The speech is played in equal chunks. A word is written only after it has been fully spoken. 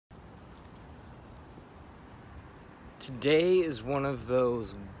Today is one of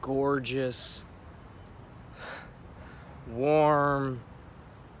those gorgeous, warm,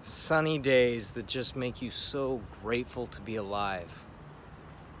 sunny days that just make you so grateful to be alive.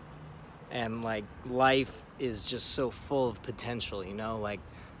 And like life is just so full of potential, you know, like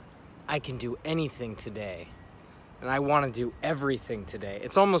I can do anything today and I want to do everything today.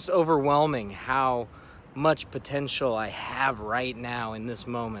 It's almost overwhelming how much potential I have right now in this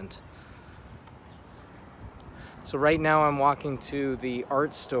moment. So right now I'm walking to the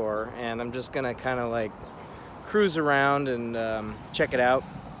art store and I'm just gonna kind of like cruise around and check it out.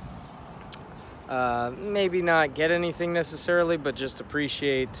 Maybe not get anything necessarily, but just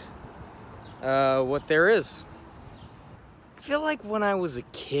appreciate what there is. I feel like when I was a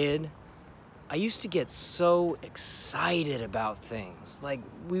kid, I used to get so excited about things. Like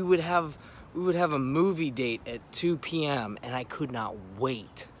we would have a movie date at 2 p.m. and I could not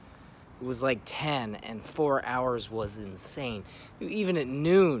wait. It was like 10 and 4 hours was insane. Even at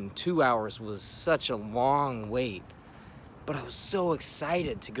noon, 2 hours was such a long wait. But I was so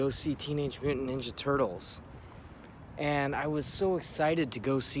excited to go see Teenage Mutant Ninja Turtles. And I was so excited to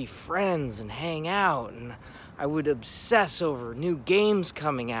go see friends and hang out. And I would obsess over new games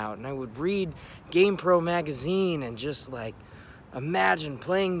coming out. And I would read GamePro magazine and just like imagine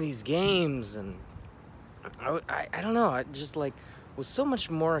playing these games. And I don't know, I just like was so much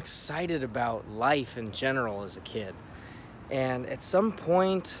more excited about life in general as a kid. And at some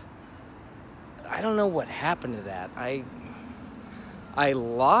point, I don't know what happened to that. I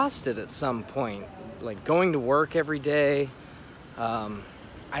lost it at some point, like going to work every day. And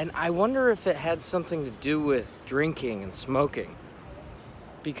I wonder if it had something to do with drinking and smoking.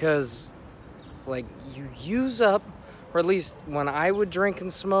 Because like you use up, or at least when I would drink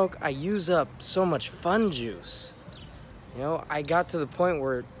and smoke, I use up so much fun juice. You know, I got to the point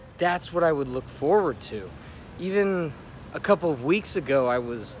where that's what I would look forward to. Even a couple of weeks ago,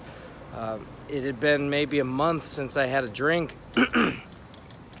 it had been maybe a month since I had a drink.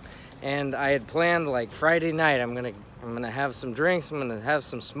 And I had planned like Friday night, I'm gonna have some drinks, I'm gonna have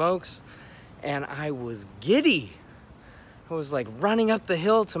some smokes. And I was giddy. I was like running up the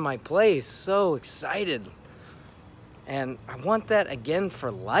hill to my place, so excited. And I want that again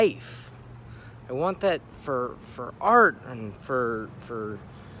for life. I want that for art and for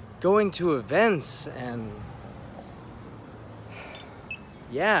going to events. And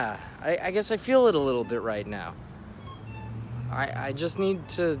yeah, I guess I feel it a little bit right now. I just need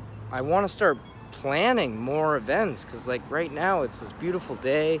to, I want to start planning more events, because like right now it's this beautiful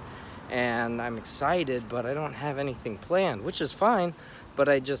day and I'm excited, but I don't have anything planned, which is fine, but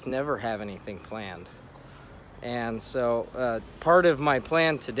I just never have anything planned. And so part of my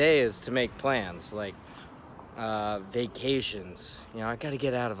plan today is to make plans, like vacations. You know, I got to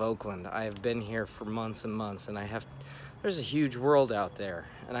get out of Oakland. I have been here for months and months, and there's a huge world out there,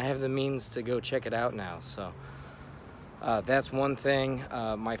 and I have the means to go check it out now. So that's one thing.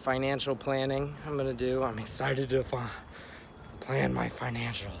 My financial planning I'm going to do. I'm excited to plan my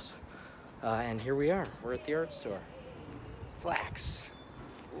financials. And here we are. We're at the art store. Flax.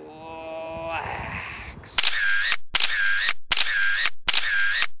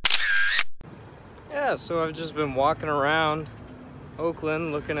 Yeah, so I've just been walking around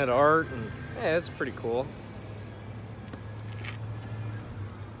Oakland looking at art, and yeah, it's pretty cool.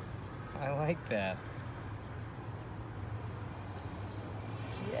 I like that.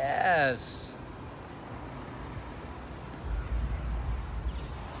 Yes.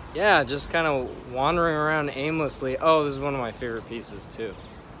 Yeah, just kind of wandering around aimlessly. Oh, this is one of my favorite pieces too.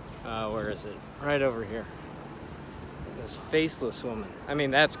 Where is it? Right over here. This faceless woman. I mean,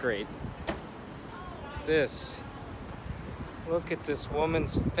 that's great. Look at this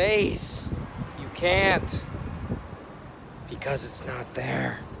woman's face. You can't, because it's not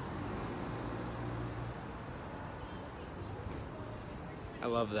there. I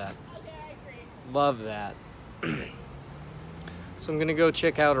love that. Love that. So I'm gonna go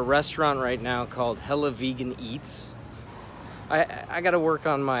check out a restaurant right now called Hella Vegan Eats. I gotta work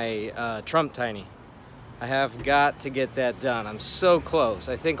on my Trump Tiny. I have got to get that done. I'm so close.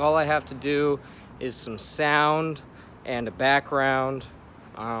 I think all I have to do is some sound and a background,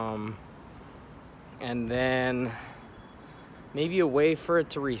 and then maybe a way for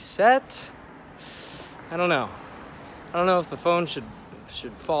it to reset. I don't know. I don't know if the phone should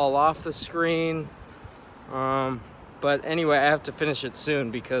fall off the screen, but anyway, I have to finish it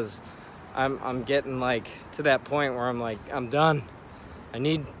soon, because I'm getting like to that point where I'm like, I'm done. I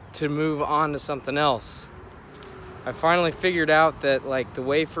need to move on to something else. I finally figured out that like the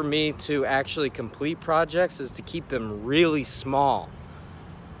way for me to actually complete projects is to keep them really small.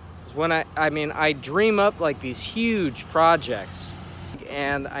 When I dream up like these huge projects,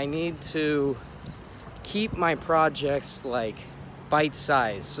 and I need to keep my projects like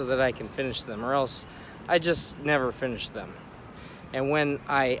bite-sized so that I can finish them, or else I just never finish them. And when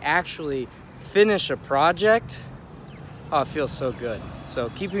I actually finish a project, oh, it feels so good. So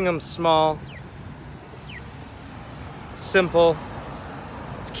keeping them small, simple,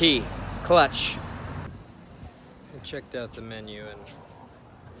 it's key, it's clutch. I checked out the menu and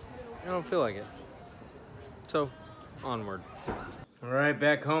I don't feel like it. So, onward. All right,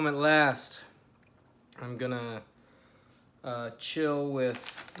 back home at last. I'm gonna chill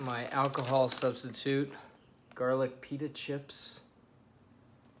with my alcohol substitute, garlic pita chips,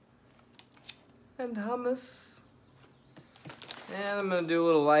 and hummus. And I'm gonna do a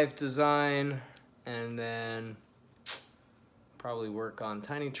little life design, and then probably work on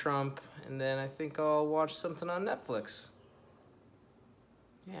Tiny Trump, and then I think I'll watch something on Netflix.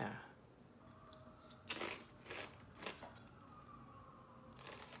 Yeah.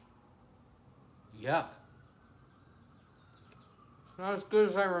 Yuck. Not as good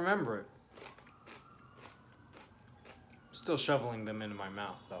as I remember it. Still shoveling them into my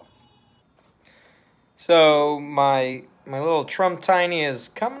mouth, though. So my little Trump Tiny is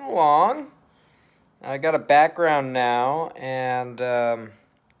coming along. I got a background now, and here,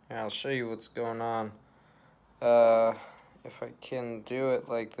 I'll show you what's going on. If I can do it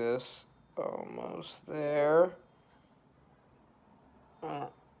like this, almost there.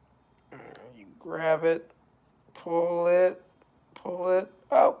 You grab it, pull it.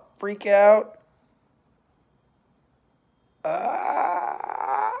 Oh, freak out.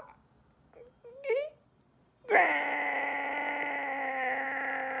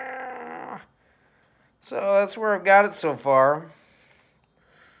 So that's where I've got it so far.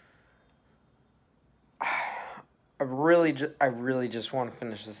 I really just want to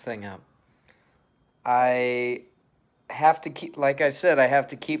finish this thing up. I have to keep, like I said, I have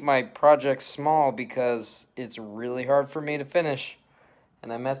to keep my projects small because it's really hard for me to finish.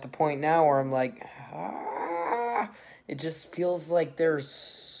 And I'm at the point now where I'm like, it just feels like there's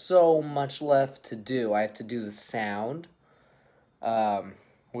so much left to do. I have to do the sound,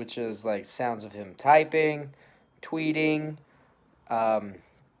 which is like sounds of him typing, tweeting.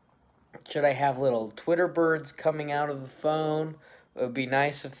 Should I have little Twitter birds coming out of the phone? It would be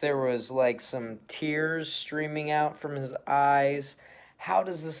nice if there was like some tears streaming out from his eyes. How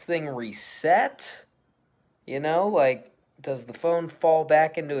does this thing reset? You know, like, does the phone fall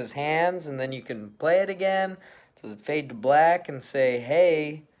back into his hands and then you can play it again? Does it fade to black and say,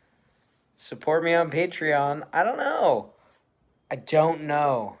 hey, support me on Patreon? I don't know. I don't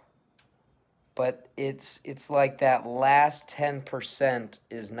know. But it's like that last 10%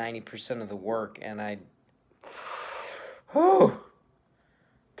 is 90% of the work, and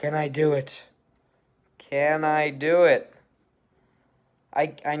can I do it? Can I do it?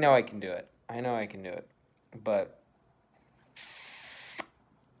 I know I can do it. I know I can do it. But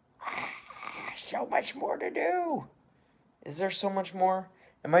so much more to do. Is there so much more?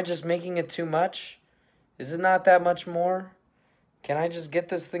 Am I just making it too much? Is it not that much more? Can I just get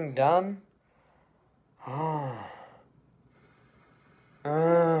this thing done?